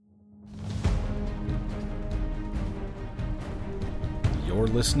You're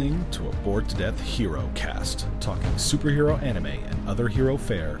listening to a Bored to Death Hero Cast, talking superhero anime and other hero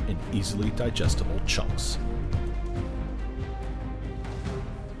fare in easily digestible chunks.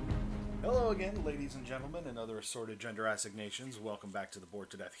 Hello again, ladies and gentlemen, and other assorted gender assignations. Welcome back to the Bored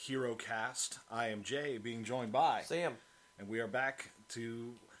to Death Hero Cast. I am Jay, being joined by Sam, and we are back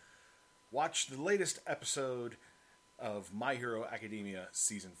to watch the latest episode of My Hero Academia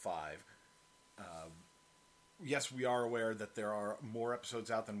Season 5. Yes, we are aware that there are more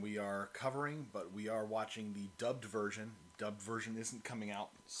episodes out than we are covering, but we are watching the dubbed version. Dubbed version isn't coming out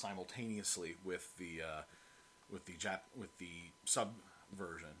simultaneously with the sub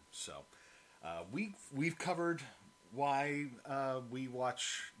version. So we've covered why we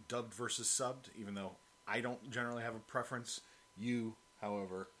watch dubbed versus subbed, even though I don't generally have a preference. You,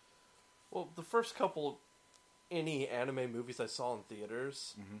 however, well, the first couple any anime movies I saw in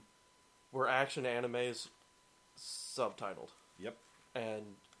theaters were action animes subtitled. Yep. And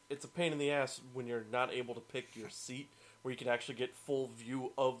it's a pain in the ass when you're not able to pick your seat where you can actually get full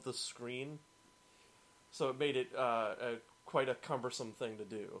view of the screen. So it made it quite a cumbersome thing to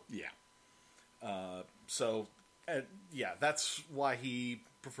do. Yeah. That's why he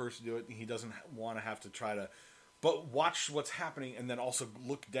prefers to do it. He doesn't want to have to try to... But watch what's happening and then also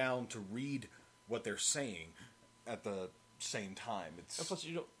look down to read what they're saying at the same time. It's... And plus,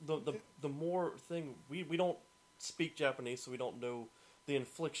 the more thing... We don't speak Japanese, so we don't know the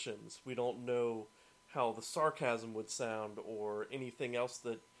inflections. We don't know how the sarcasm would sound or anything else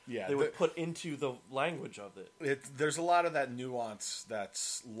that they would put into the language of it. There's a lot of that nuance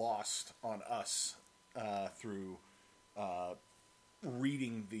that's lost on us through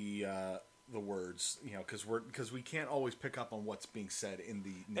reading the words, because we can't always pick up on what's being said in the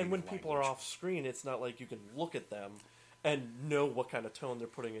native And when language. people are off screen, it's not like you can look at them and know what kind of tone they're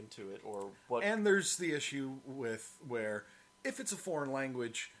putting into it or what. And there's the issue with where if it's a foreign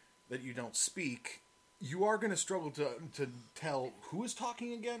language that you don't speak, you are going to struggle to tell who is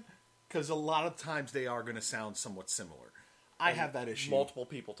talking again, because a lot of times they are going to sound somewhat similar. I have that issue. Multiple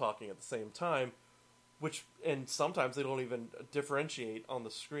people talking at the same time, and sometimes they don't even differentiate on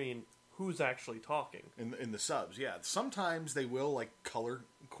the screen who's actually talking. In the subs, yeah. Sometimes they will color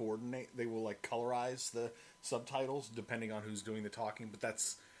coordinate. They will colorize the subtitles depending on who's doing the talking, but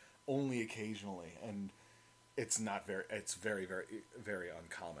that's only occasionally, and it's very, very, very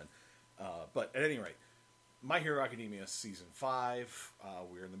uncommon. But at any rate, My Hero Academia Season 5,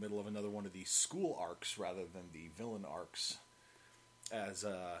 we're in the middle of another one of these school arcs rather than the villain arcs. It's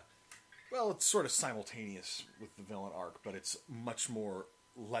sort of simultaneous with the villain arc, but it's much more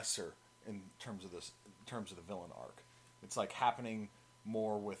lesser in terms of the villain arc. It's happening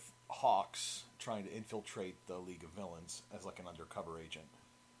more with Hawks trying to infiltrate the League of Villains as an undercover agent.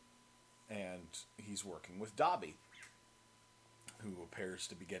 And he's working with Dabi, who appears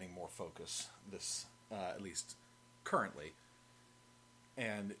to be getting more focus, at least currently.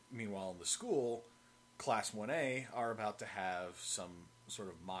 And meanwhile in the school, Class 1A are about to have some sort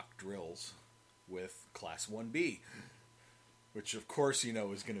of mock drills with Class 1B, which of course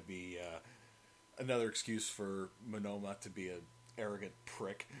is going to be another excuse for Monoma to be an arrogant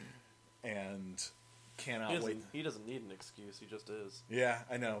prick, and cannot wait. He doesn't need an excuse, he just is. Yeah,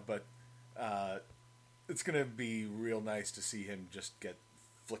 I know, but it's going to be real nice to see him just get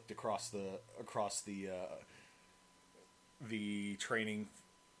flicked across the training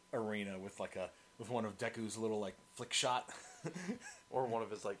arena with one of Deku's little flick shot, or one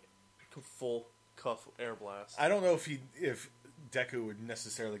of his full cuff air blast. I don't know if Deku would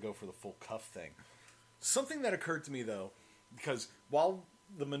necessarily go for the full cuff thing. Something that occurred to me though, because while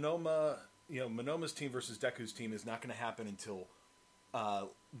the Monoma's team versus Deku's team is not going to happen until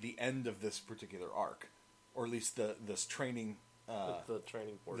the end of this particular arc, or at least this training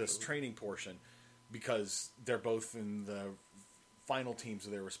portion, because they're both in the final teams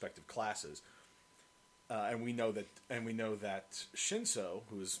of their respective classes, and we know that Shinso,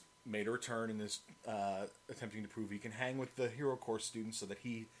 who has made a return and is attempting to prove he can hang with the Hero Corps students so that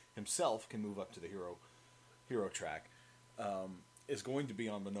he himself can move up to the hero track, is going to be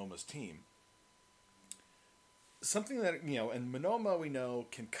on Monoma's team. Something that, and Monoma, we know,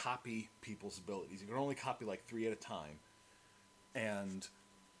 can copy people's abilities. You can only copy 3 at a time. And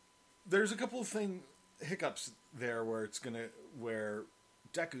there's a couple of hiccups there where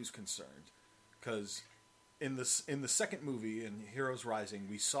Deku's concerned. Because in the second movie, in Heroes Rising,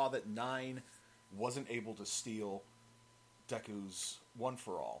 we saw that 9 wasn't able to steal Deku's One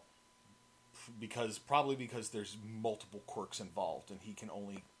For All. Probably because there's multiple quirks involved, and he can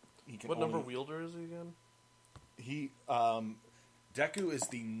only... What number wielder is he again? Deku is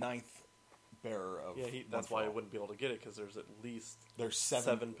the 9th bearer of. Yeah, that's why I wouldn't be able to get it, because there's at least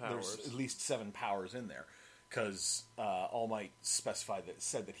seven powers. There's at least 7 powers in there, because All Might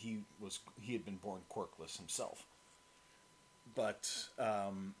said that he had been born quirkless himself. But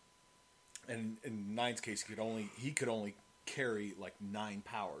in Nine's case, he could only carry like 9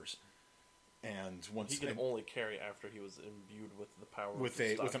 powers, and once he could only carry after he was imbued with the power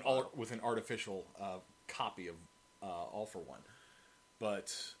with an artificial copy of All for One.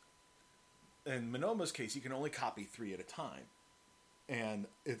 But in Monoma's case, you can only copy 3 at a time, and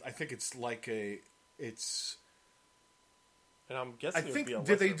I think it's like it's. And I'm guessing.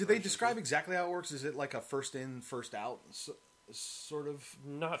 Did they describe exactly how it works? Is it like a first in, first out sort of?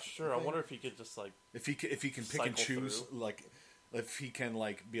 Not sure. Thing? I wonder if he could just like if he can pick and choose through. Like if he can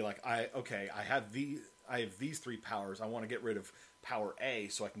like be like I have these 3 powers. I want to get rid of power A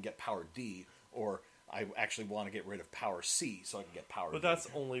so I can get power D, or I actually want to get rid of power C so I can get power D. But that's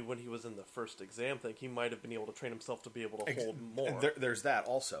only when he was in the first exam thing. He might have been able to train himself to be able to hold more. There's that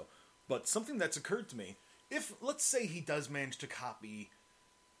also. But something that's occurred to me, if, let's say he does manage to copy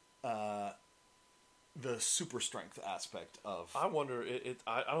the super strength aspect of... I wonder,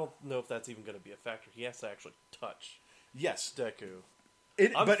 I don't know if that's even going to be a factor. He has to actually touch Deku.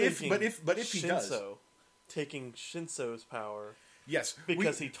 But if he does... Taking Shinso's power... Yes.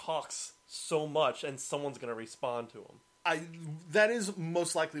 Because he talks so much, and someone's going to respond to him. That is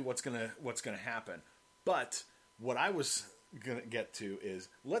most likely what's gonna happen. But what I was gonna get to is,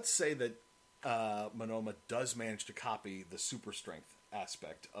 let's say that Monoma does manage to copy the super strength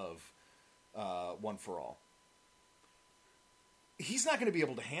aspect of One for All. He's not going to be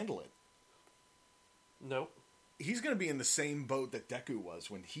able to handle it. Nope. He's going to be in the same boat that Deku was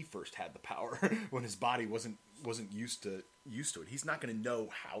when he first had the power, when his body wasn't used to it. He's not going to know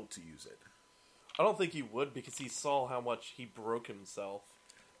how to use it. I don't think he would, because he saw how much he broke himself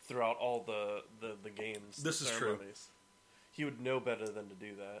throughout all the games. This is true. He would know better than to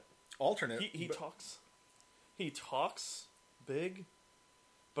do that. He talks big,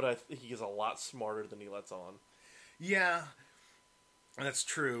 but I think he is a lot smarter than he lets on. Yeah, that's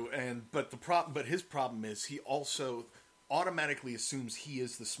true. But his problem is he also automatically assumes he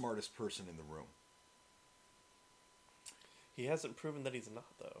is the smartest person in the room. He hasn't proven that he's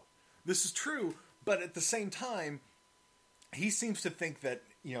not, though. This is true, but at the same time, he seems to think that,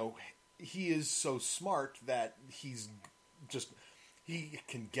 he is so smart that he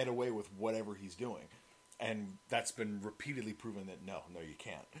can get away with whatever he's doing. And that's been repeatedly proven that no, you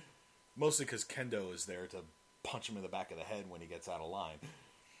can't. Mostly because Kendo is there to punch him in the back of the head when he gets out of line.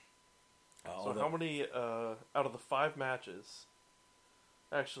 So how many, out of the 5 matches...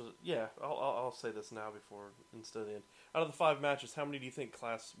 Actually, yeah, I'll say this now instead of the end. Out of the 5 matches, how many do you think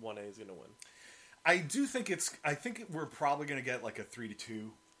Class 1A is going to win? I think we're probably going to get like a 3-2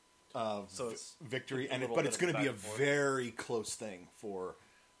 victory, but it's going to be a very close thing for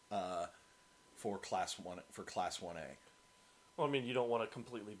Class 1A. Well, I mean, you don't want to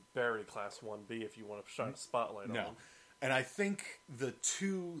completely bury Class 1B if you want to shine a spotlight on them. No, and I think the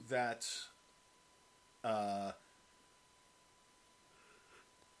 2 that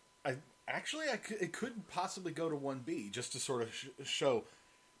it could possibly go to 1B, just to sort of show.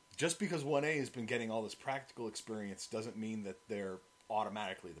 Just because 1A has been getting all this practical experience doesn't mean that they're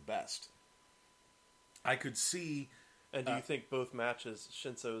automatically the best. I could see. And do you think both matches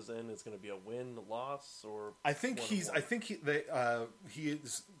Shinso's in is going to be a win, a loss, or? I think he is,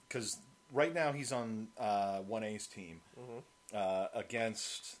 because right now he's on 1A's team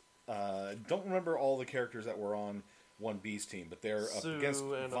against. Don't remember all the characters that were on 1B's team, but they're up against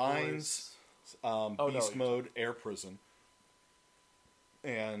Vines, Beast Mode, Air Prison,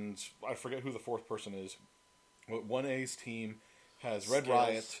 and I forget who the 4th person is. 1A's team has Red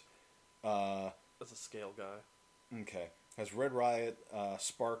Riot. That's a Scale guy. Okay. Has Red Riot,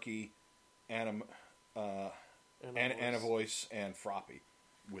 Sparky, Anavoice, and Froppy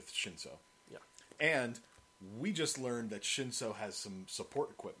with Shinso. Yeah. And we just learned that Shinso has some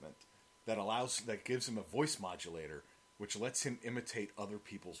support equipment that gives him a voice modulator, which lets him imitate other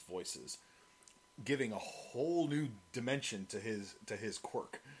people's voices, giving a whole new dimension to his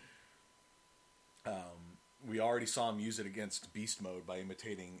quirk. We already saw him use it against Beast Mode by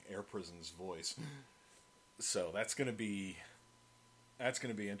imitating Air Prison's voice. So that's going to be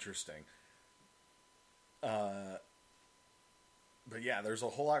interesting. But yeah, there's a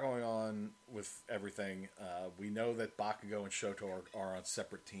whole lot going on with everything. We know that Bakugo and Shoto are on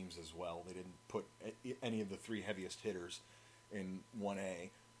separate teams as well. They didn't put any of the 3 heaviest hitters in 1A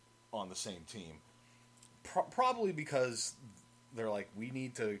on the same team. Probably because they're like, we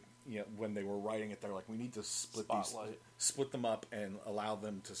need to when they were writing it, they're like, we need to split them up and allow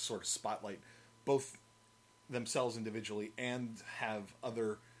them to sort of spotlight both themselves individually and have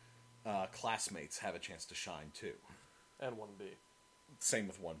other classmates have a chance to shine too. And 1B. Same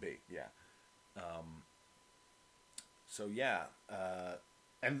with 1B, yeah. So yeah,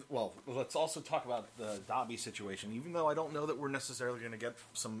 and well, let's also talk about the Dabi situation. Even though I don't know that we're necessarily going to get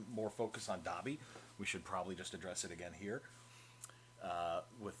some more focus on Dabi, we should probably just address it again here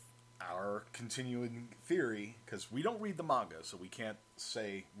with our continuing theory, because we don't read the manga, so we can't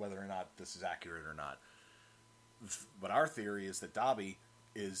say whether or not this is accurate or not. But our theory is that Dabi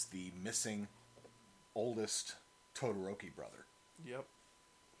is the missing oldest Todoroki brother. Yep.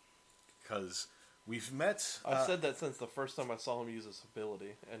 Because we've met... I've said that since the first time I saw him use his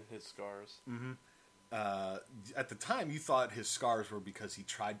ability and his scars. Mm-hmm. At the time, you thought his scars were because he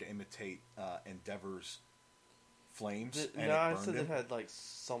tried to imitate Endeavor's flames. I said it had like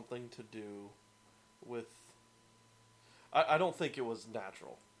something to do with... I don't think it was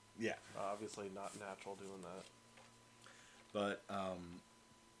natural. Yeah. Obviously not natural doing that. But,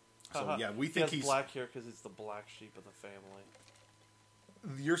 so yeah, we think he's black hair because he's the black sheep of the family.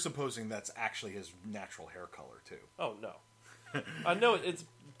 You're supposing that's actually his natural hair color, too. Oh, no. I know it's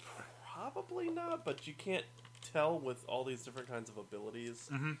probably not, but you can't tell with all these different kinds of abilities.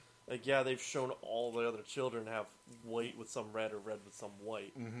 Mm-hmm. Like, yeah, they've shown all the other children have white with some red or red with some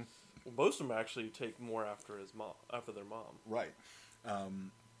white. Mm-hmm. Well, most of them actually take more after their mom. Right.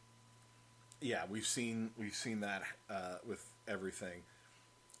 Yeah, we've seen that with everything.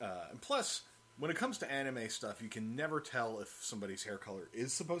 And plus, when it comes to anime stuff, you can never tell if somebody's hair color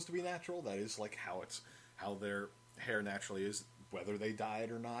is supposed to be natural. That is like how their hair naturally is, whether they dye it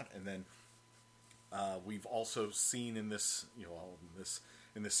or not. And then we've also seen in this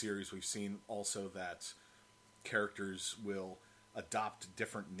series, we've seen also that characters will adopt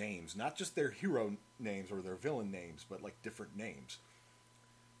different names, not just their hero names or their villain names, but like different names.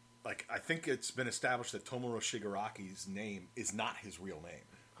 Like, I think it's been established that Tomura Shigaraki's name is not his real name.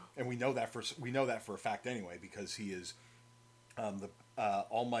 And we know that for a fact anyway, because he is the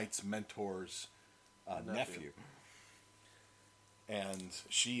All Might's mentor's nephew. And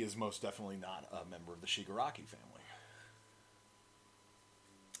she is most definitely not a member of the Shigaraki family.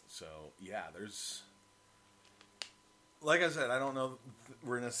 So, yeah, there's... Like I said, I don't know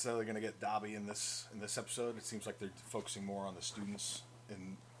we're necessarily going to get Dabi in this episode. It seems like they're focusing more on the students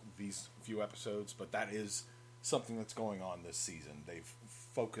in these few episodes, but that is something that's going on this season. They've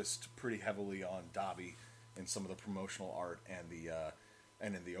focused pretty heavily on Dabi in some of the promotional art and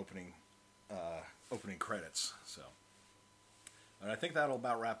in the opening credits. So, and I think that'll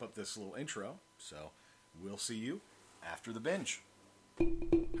about wrap up this little intro. So, we'll see you after the binge.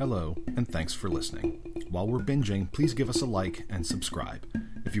 Hello, and thanks for listening. While we're binging, please give us a like and subscribe.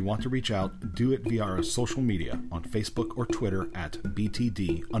 If you want to reach out, do it via our social media on Facebook or Twitter at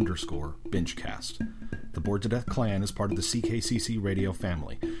BTD_BingeCast. The Bored to Death Clan is part of the CKCC radio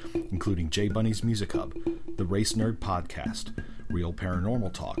family, including J Bunny's Music Hub, the Race Nerd Podcast, Real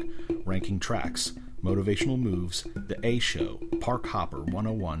Paranormal Talk, Ranking Tracks, Motivational Moves, The A Show, Park Hopper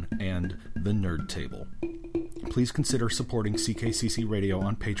 101, and The Nerd Table. Please consider supporting CKCC Radio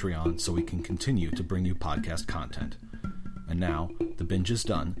on Patreon so we can continue to bring you podcast content. And now, the binge is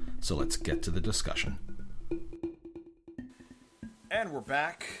done, so let's get to the discussion. And we're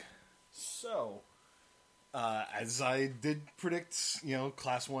back. So, as I did predict,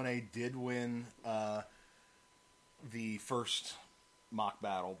 Class 1A did win the first mock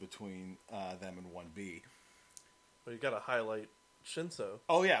battle between them and 1B. Well, you got to highlight Shinso.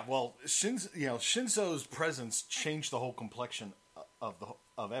 Oh yeah, well, Shinso's presence changed the whole complexion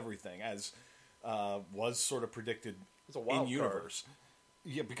of everything, as was sort of predicted in universe.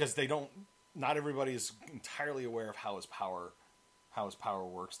 Yeah, because not everybody is entirely aware of how his power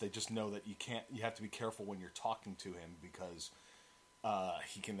works. They just know that you have to be careful when you're talking to him, because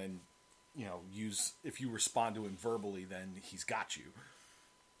he can then use, if you respond to him verbally, then he's got you.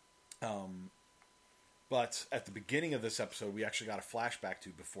 But at the beginning of this episode, we actually got a flashback to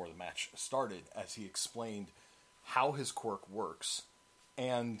before the match started, as he explained how his quirk works,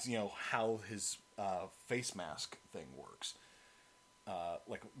 and how his face mask thing works.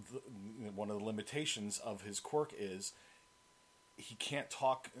 One of the limitations of his quirk is he can't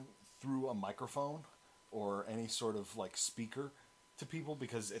talk through a microphone or any sort of speaker to people,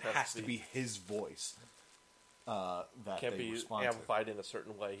 because it has to be his voice that can't they be respond amplified in a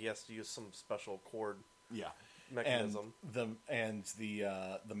certain way. He has to use some special cord. Yeah, mechanism. And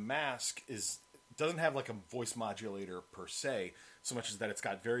the mask doesn't have a voice modulator per se, so much as that it's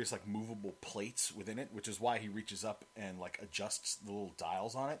got various movable plates within it, which is why he reaches up and adjusts the little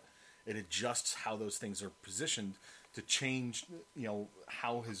dials on it. It adjusts how those things are positioned to change,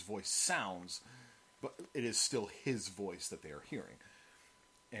 how his voice sounds, but it is still his voice that they are hearing.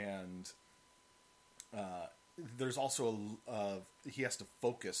 And there's also he has to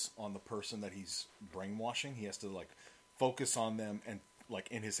focus on the person that he's brainwashing. He has to focus on them and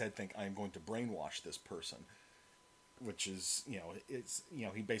in his head think, I'm going to brainwash this person, which is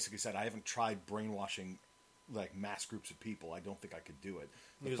he basically said, I haven't tried brainwashing mass groups of people. I don't think I could do it.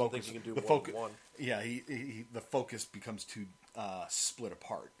 He doesn't think he can do one-on-one. Yeah, the focus becomes too split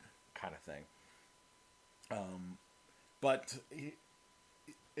apart, kind of thing. But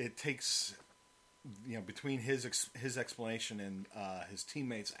it takes, between his explanation and his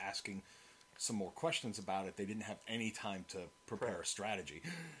teammates asking some more questions about it, they didn't have any time to prepare a strategy.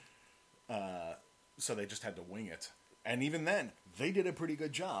 So they just had to wing it. And even then, they did a pretty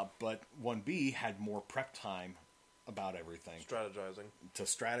good job, but 1B had more prep time about everything. To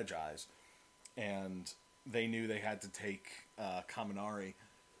strategize. And they knew they had to take Kaminari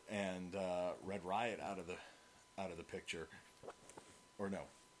and Red Riot out of the picture. Or no,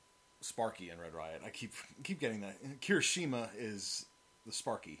 Sparky and Red Riot. I keep getting that. Kirishima is the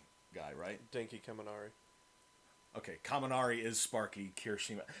Sparky guy, right? Denki Kaminari. Okay, Kaminari is Sparky.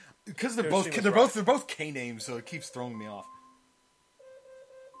 Kirishima, because they're both K names, so it keeps throwing me off.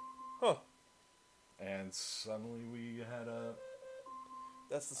 Huh. And suddenly we had a.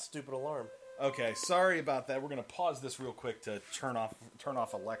 That's the stupid alarm. Okay, sorry about that. We're gonna pause this real quick to turn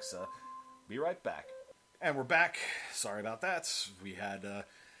off Alexa. Be right back. And we're back. Sorry about that. We had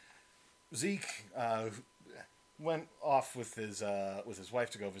Zeke went off with his wife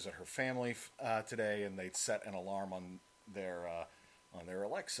to go visit her family today, and they'd set an alarm on their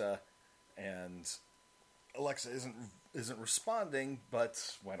Alexa, and Alexa isn't responding,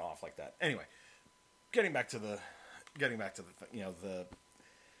 but went off like that. Anyway, getting back to the the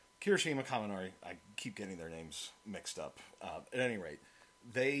Kirishima Kaminari. I keep getting their names mixed up. At any rate,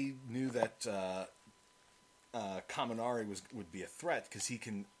 they knew that Kaminari would be a threat because he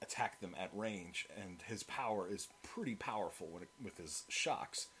can attack them at range, and his power is pretty powerful with his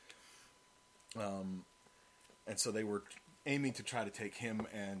shocks. And so they were aiming to try to take him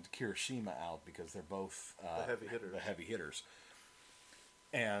and Kirishima out because they're both the heavy hitters.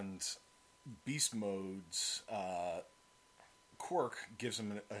 And Beast Mode's quirk gives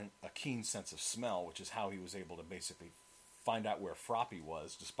him a keen sense of smell, which is how he was able to basically find out where Froppy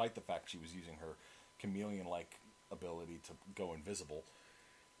was, despite the fact she was using her chameleon-like ability to go invisible.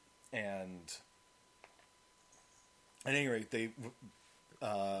 And at any rate, they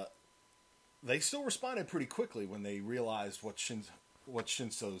still responded pretty quickly when they realized what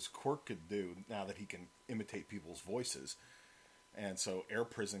Shinso's quirk could do now that he can imitate people's voices. And so Air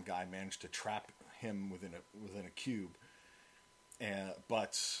Prison Guy managed to trap him within a cube,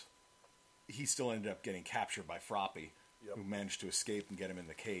 but he still ended up getting captured by Froppy, who managed to escape and get him in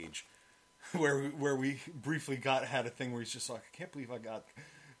the cage. Where we briefly had a thing where he's just like, I can't believe I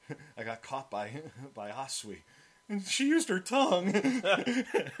got caught by Asui, and she used her tongue.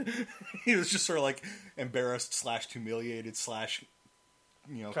 He was just sort of embarrassed / humiliated /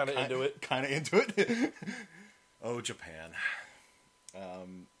 kind of into it. Oh, Japan.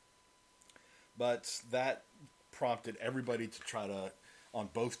 But that prompted everybody to try to, on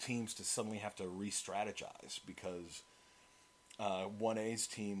both teams, to suddenly have to re-strategize because 1A's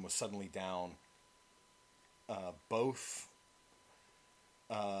team was suddenly down.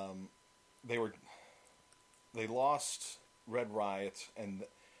 They lost Red Riot and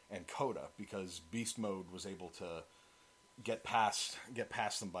Coda because Beast Mode was able to get past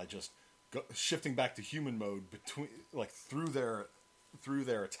them by just shifting back to human mode through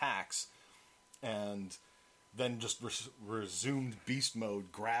their attacks, and then just resumed Beast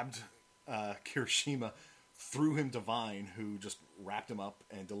Mode, grabbed Kirishima, threw him to Vine, who just wrapped him up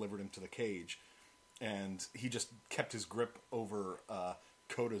and delivered him to the cage. And he just kept his grip over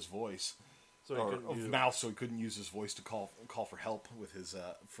Coda's voice, mouth, so he couldn't use his voice to call for help with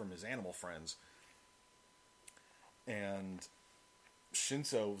from his animal friends. And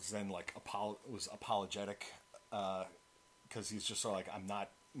Shinso was then was apologetic because he's just sort of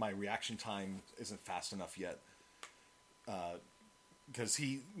my reaction time isn't fast enough yet, because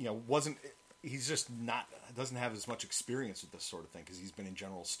he he's just doesn't have as much experience with this sort of thing because he's been in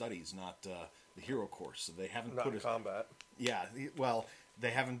general studies, not the hero course. So they haven't put his combat. Yeah,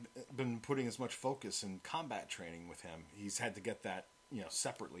 they haven't been putting as much focus in combat training with him. He's had to get that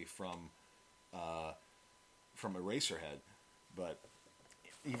separately from Eraserhead, but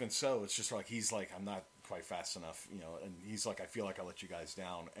even so, it's just he's I'm not quite fast enough, and he's I feel like I let you guys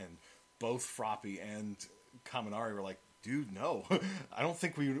down, and both Froppy and Kaminari were dude, no. I don't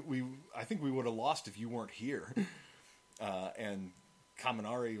think I think we would have lost if you weren't here. And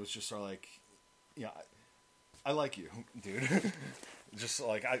Kaminari was just sort of like, yeah, I like you, dude. Just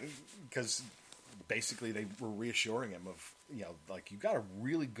like, because basically they were reassuring him of, you know, like, you got a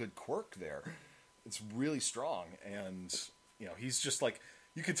really good quirk there. It's really strong. And, you know, he's just like,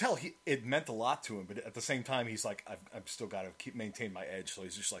 you could tell it meant a lot to him, but at the same time, he's like, I've still got to maintain my edge, so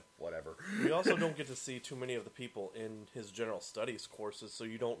he's just like, whatever. We also don't get to see too many of the people in his general studies courses, so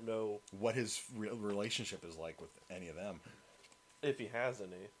you don't know what his real relationship is like with any of them. If he has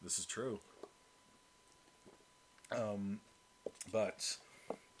any. This is true. But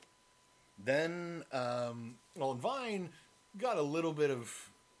then, well, Vine got a little bit of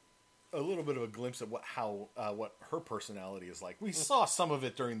a glimpse at what her personality is like. We saw some of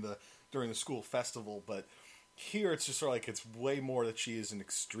it during the school festival, but here it's just sort of like it's way more that she is an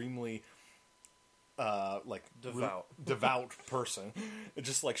extremely like devout person. It's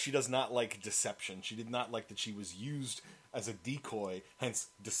just like she does not like deception. She did not like that she was used as a decoy, hence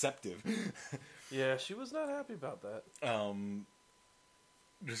deceptive. Yeah, she was not happy about that.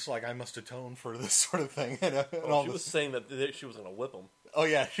 Just like, I must atone for this sort of thing. She was saying that she was going to whip him. Oh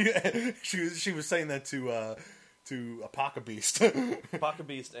yeah, she was saying that to Apaka Beast. Apaka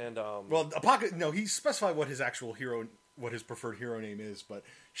Beast and well, Apaka. No, he specified what his actual hero, what his preferred hero name is, but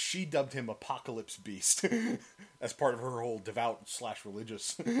she dubbed him Apocalypse Beast as part of her whole devout /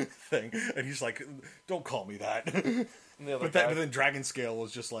 religious thing. And he's like, "Don't call me that." But then Dragon Scale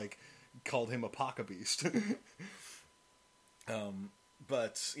was just like called him Apaka Beast.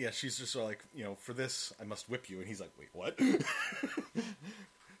 But yeah, she's just sort of like, you know, for this I must whip you, and he's like, wait, what?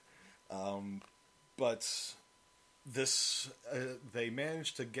 But this they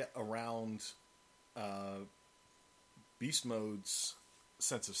managed to get around Beast Mode's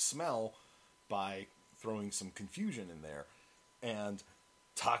sense of smell by throwing some confusion in there, and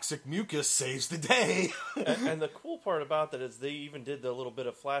Toxic Mucus saves the day. and the cool part about that is they even did a little bit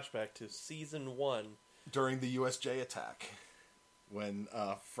of flashback to season 1 during the USJ attack, when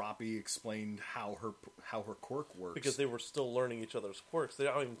Froppy explained how her quirk works. Because they were still learning each other's quirks. I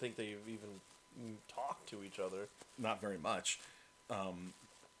don't even think they even talked to each other. Not very much.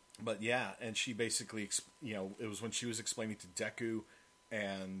 But yeah, and she basically, you know, it was when she was explaining to Deku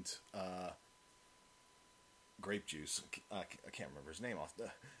and Grape Juice. I can't remember his name off.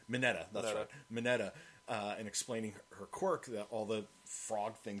 Mineta, that's right. Mineta. And explaining her quirk, that all the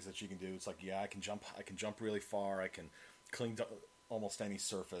frog things that she can do. It's like, yeah, I can jump really far. I can cling to almost any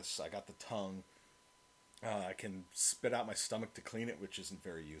surface. I got the tongue. I can spit out my stomach to clean it, which isn't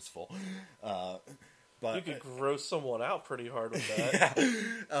very useful. But you could gross someone out pretty hard with that.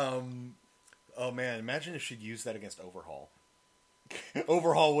 Yeah. Oh man, imagine if she'd used that against Overhaul.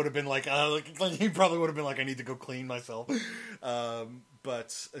 Overhaul would have been like, he probably would have been like, I need to go clean myself. And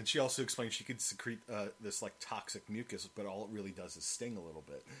she also explained she could secrete this like toxic mucus, but all it really does is sting a little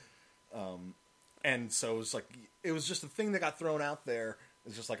bit. And so it was just a thing that got thrown out there.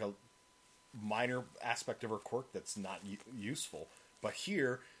 It's just like a minor aspect of her quirk that's not useful. But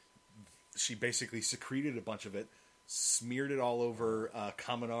here, she basically secreted a bunch of it, smeared it all over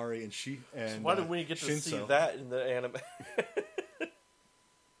Kaminari and she. And so why did we get to Shinso. see that in the anime?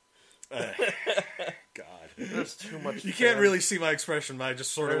 God, there's too much. You can't really see my expression. I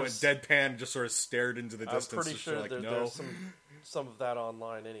just sort of went deadpan, just sort of stared into the distance. I'm pretty sure like, no. There's some of that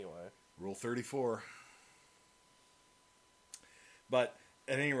online anyway. Rule 34. But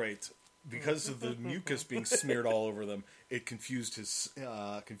at any rate, because of the mucus being smeared all over them, it confused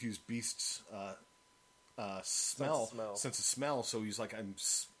Beast's sense of smell. So he's like, I'm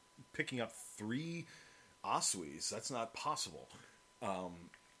picking up 3 Asuis. That's not possible.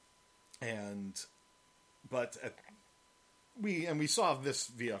 We saw this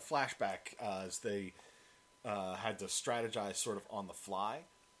via flashback as they had to strategize sort of on the fly,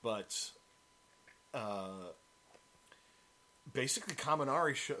 but basically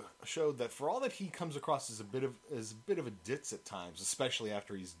Kaminari showed that for all that he comes across as a bit of a ditz at times, especially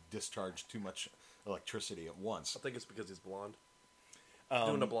after he's discharged too much electricity at once. I think it's because he's blonde.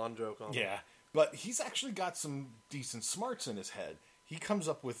 Doing a blonde joke on him. Yeah, but he's actually got some decent smarts in his head. He comes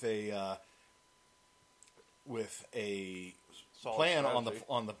up with a plan strategy.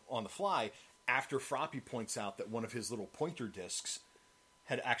 on the fly after Froppy points out that one of his little pointer discs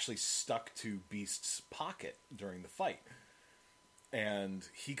had actually stuck to Beast's pocket during the fight. And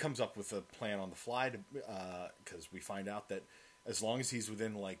he comes up with a plan on the fly because we find out that as long as he's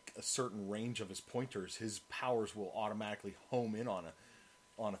within like a certain range of his pointers, his powers will automatically home in on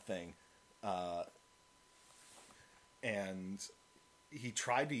a thing. And he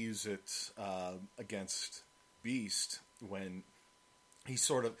tried to use it against Beast, when he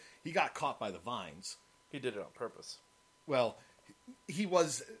got caught by the vines. He did it on purpose. Well, it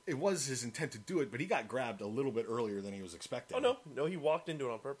was his intent to do it, but he got grabbed a little bit earlier than he was expecting. Oh, no, he walked into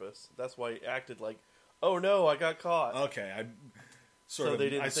it on purpose. That's why he acted like, oh no, I got caught. Okay, I sort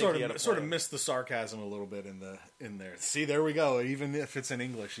of missed the sarcasm a little bit in there. See, there we go. Even if it's in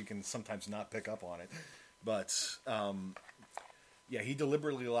English, you can sometimes not pick up on it. But yeah, he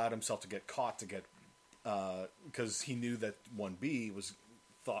deliberately allowed himself to get caught because he knew that 1B was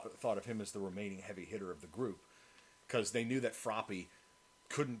thought of him as the remaining heavy hitter of the group, because they knew that Froppy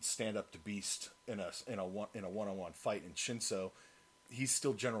couldn't stand up to Beast in a one-on-one fight. And Shinso, he's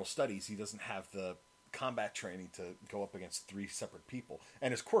still general studies. He doesn't have the combat training to go up against 3 separate people,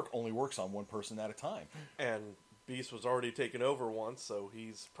 and his quirk only works on one person at a time. And Beast was already taken over once, so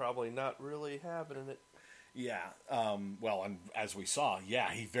he's probably not really having it. Yeah, well, and as we saw, yeah,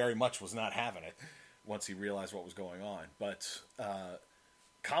 he very much was not having it once he realized what was going on. But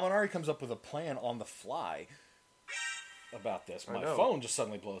Kaminari comes up with a plan on the fly about this. My phone just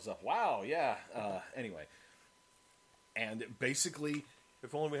suddenly blows up. Wow, yeah. Anyway, and basically,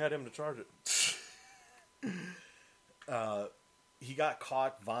 if only we had him to charge it. He got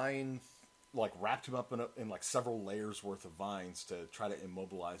caught. Vine wrapped him up in like several layers worth of vines to try to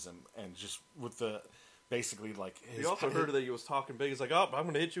immobilize him, and just with the basically like his. He also heard that he was talking big. He's like, "Oh, I'm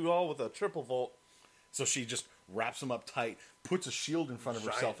going to hit you all with a triple volt." So she just wraps him up tight, puts a shield in front of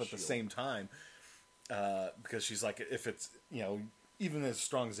herself at the same time, because she's like, if it's even as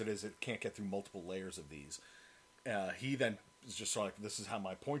strong as it is, it can't get through multiple layers of these. He then is just sort of like, this is how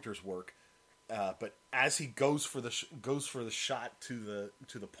my pointers work. But as he goes for the shot to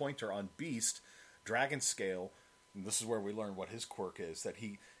the pointer on Beast, Dragon Scale, and this is where we learn what his quirk is, that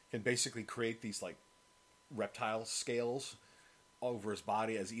he can basically create these like reptile scales over his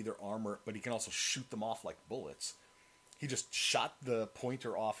body as either armor, but he can also shoot them off like bullets. He just shot the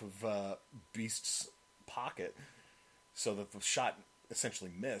pointer off of Beast's pocket so that the shot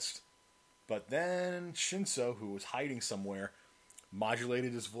essentially missed. But then Shinso, who was hiding somewhere,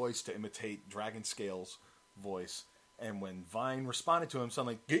 modulated his voice to imitate Dragon Scale's voice, and when Vine responded to him,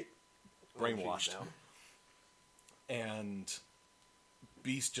 suddenly get brainwashed. And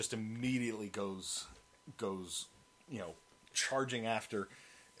Beast just immediately goes, charging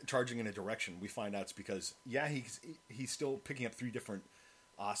in a direction. We find out it's because he's still picking up 3 different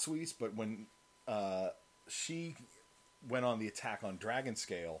Asuis, but when she went on the attack on Dragon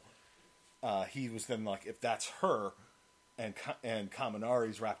Scale, he was then like, if that's her. And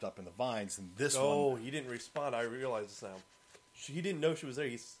Kaminari's wrapped up in the vines, and this one... Oh, he didn't respond. I realize this now. He didn't know she was there.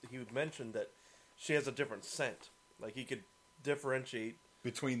 He mentioned that she has a different scent. Like, he could differentiate...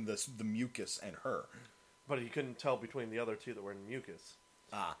 between the mucus and her. But he couldn't tell between the other 2 that were in mucus.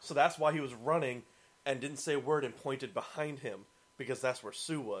 Ah. So that's why he was running and didn't say a word and pointed behind him, because that's where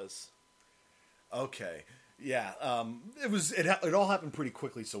Sue was. Okay. Yeah, it all happened pretty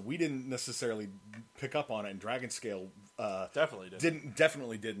quickly, so we didn't necessarily pick up on it. And Dragon Scale definitely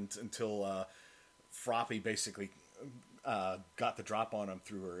didn't until Froppy basically got the drop on him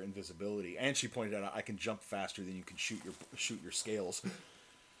through her invisibility, and she pointed out, "I can jump faster than you can shoot your scales,"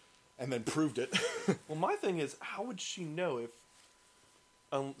 and then proved it. Well, my thing is, how would she know if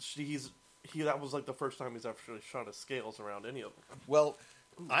that was like the first time he's actually shot his scales around any of them? Well,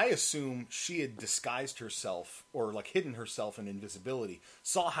 I assume she had disguised herself or like hidden herself in invisibility,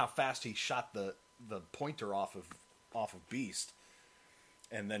 saw how fast he shot the pointer off of Beast,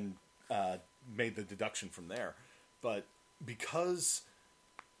 and then made the deduction from there. But because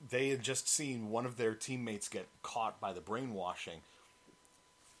they had just seen one of their teammates get caught by the brainwashing,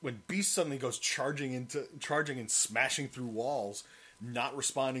 when Beast suddenly goes charging and smashing through walls, not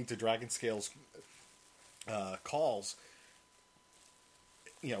responding to Dragon Scale's calls,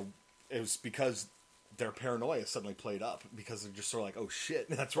 it was because their paranoia suddenly played up, because they're just sort of like, oh shit,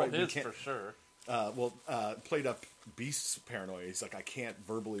 that's right. It is for sure. Played up Beast's paranoia. He's like, I can't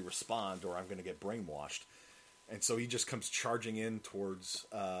verbally respond or I'm going to get brainwashed. And so he just comes charging in towards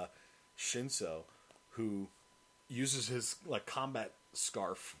Shinso, who uses his like combat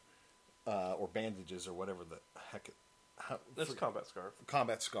scarf or bandages or whatever the heck. This combat scarf.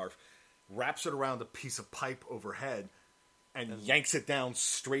 Combat scarf. Wraps it around a piece of pipe overhead and yanks it down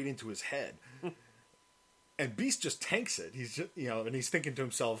straight into his head. And Beast just tanks it. He's just, and he's thinking to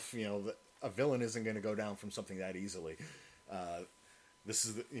himself, that a villain isn't going to go down from something that easily. This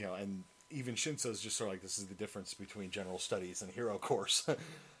is and even Shinso's just sort of like, this is the difference between general studies and hero course.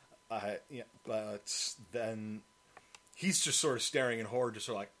 But then he's just sort of staring in horror, just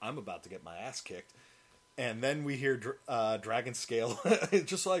sort of like, I'm about to get my ass kicked. And then we hear Dragon Scale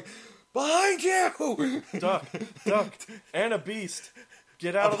just like, behind you! Duck, and a beast.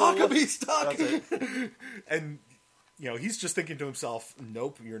 Get out of the beast, duck! And, he's just thinking to himself,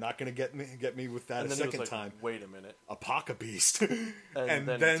 nope, you're not going to get me with that a second time. Wait a minute. Apoca beast. and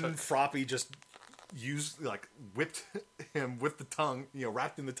then Froppy just whipped him with the tongue,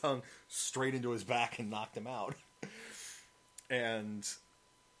 wrapped in the tongue, straight into his back and knocked him out. And,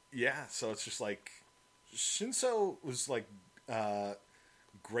 yeah, so it's just like, Shinso was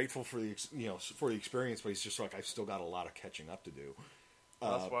grateful for the experience, but he's just like, I've still got a lot of catching up to do.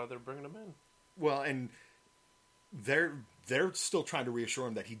 That's why they're bringing him in. Well, and they're still trying to reassure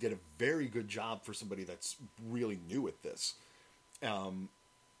him that he did a very good job for somebody that's really new at this.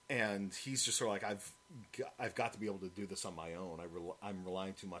 And he's just sort of like, I've got to be able to do this on my own. I'm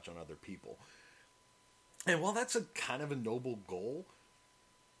relying too much on other people. And while that's a kind of a noble goal,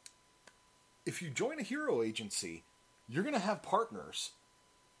 if you join a hero agency, you're going to have partners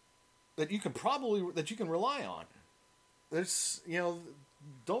that you can rely on. There's,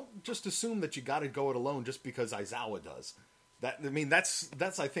 don't just assume that you got to go it alone just because Aizawa does.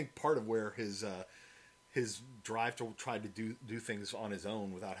 That's I think part of where his drive to try to do things on his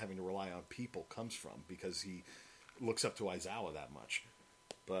own without having to rely on people comes from, because he looks up to Aizawa that much.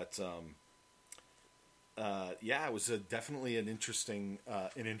 But it was definitely an interesting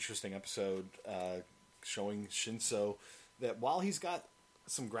episode, showing Shinso that while he's got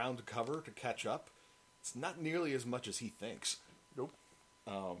some ground to cover to catch up, it's not nearly as much as he thinks. Nope.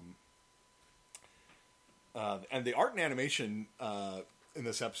 And the art and animation in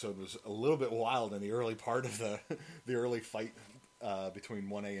this episode was a little bit wild in the early part of the early fight between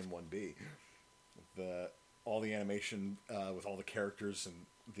 1A and 1B. All the animation with all the characters and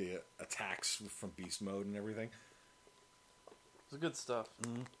the attacks from beast mode and everything. It's good stuff.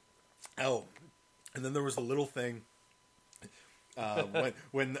 Mm-hmm. Oh, and then there was the little thing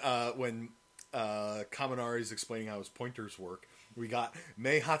when Kaminari's explaining how his pointers work. We got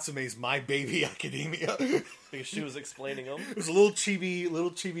Mei Hatsume's My Baby Academia. Because she was explaining them. It was a little chibi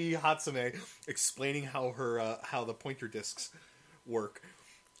Hatsume explaining how the pointer discs work.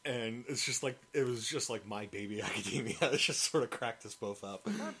 And it was just like My Baby Academia. It just sort of cracked us both up.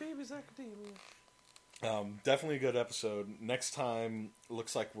 My Baby's Academia. Definitely a good episode. Next time,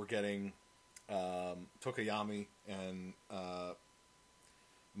 looks like we're getting Tokoyami and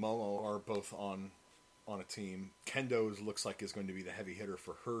Momo are both on a team. Kendo looks like is going to be the heavy hitter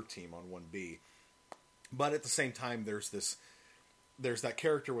for her team on 1B. But at the same time, there's that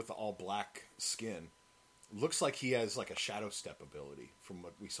character with the all black skin. Looks like he has like a shadow step ability from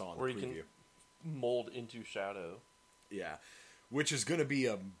what we saw in the preview. Where he can mold into shadow. Yeah, which is going to be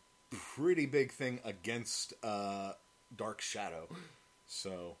a pretty big thing against Dark Shadow.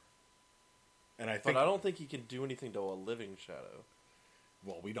 So, and but I don't think he can do anything to a living shadow.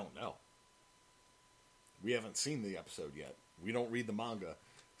 Well, we don't know. We haven't seen the episode yet. We don't read the manga,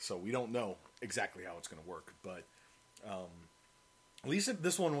 so we don't know exactly how it's going to work. But at least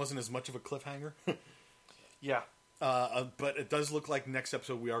this one wasn't as much of a cliffhanger. Yeah. But it does look like next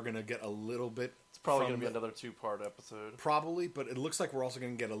episode we are going to get a little bit. It's probably going to be another 2-part episode. Probably, but it looks like we're also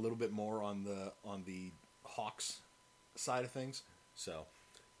going to get a little bit more on the Hawks side of things. So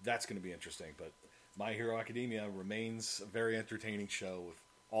that's going to be interesting. But My Hero Academia remains a very entertaining show with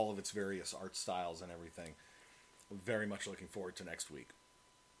all of its various art styles and everything. Very much looking forward to next week.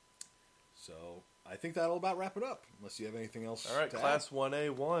 So I think that'll about wrap it up, unless you have anything else. All right, Class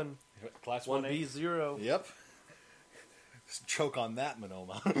 1A 1. Class 1B 0. Yep. Just choke on that,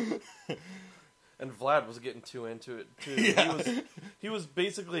 Monoma. And Vlad was getting too into it too. Yeah. He was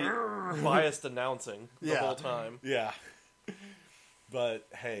basically biased announcing the whole time. Yeah. But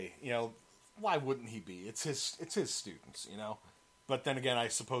hey, why wouldn't he be? It's his students, But then again, I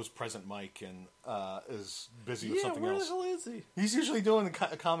suppose Present Mike is busy with something else. Yeah, where the hell is he? He's usually doing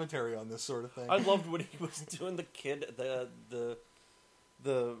the commentary on this sort of thing. I loved when he was doing the kid, the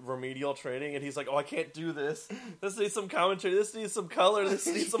remedial training, and he's like, "Oh, I can't do this. This needs some commentary. This needs some color. This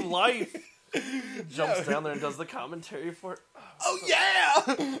needs some life." Jumps down there and does the commentary for it. Oh yeah!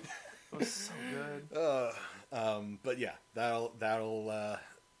 It was so good. But yeah, that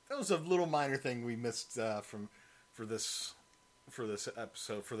was a little minor thing we missed for this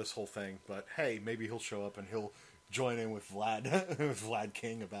episode, for this whole thing. But hey, maybe he'll show up and he'll join in with Vlad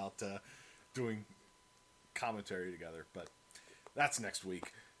King about doing commentary together. But that's next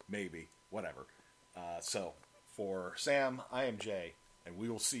week, maybe, whatever. So for Sam, I am Jay, and we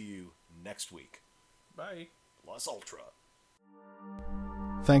will see you next week. Bye. Plus Ultra.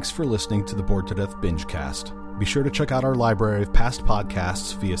 Thanks for listening to the Bored to Death Bingecast. Be sure to check out our library of past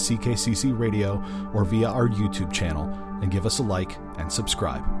podcasts via CKCC Radio or via our YouTube channel, and give us a like and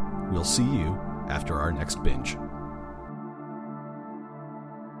subscribe. We'll see you after our next binge.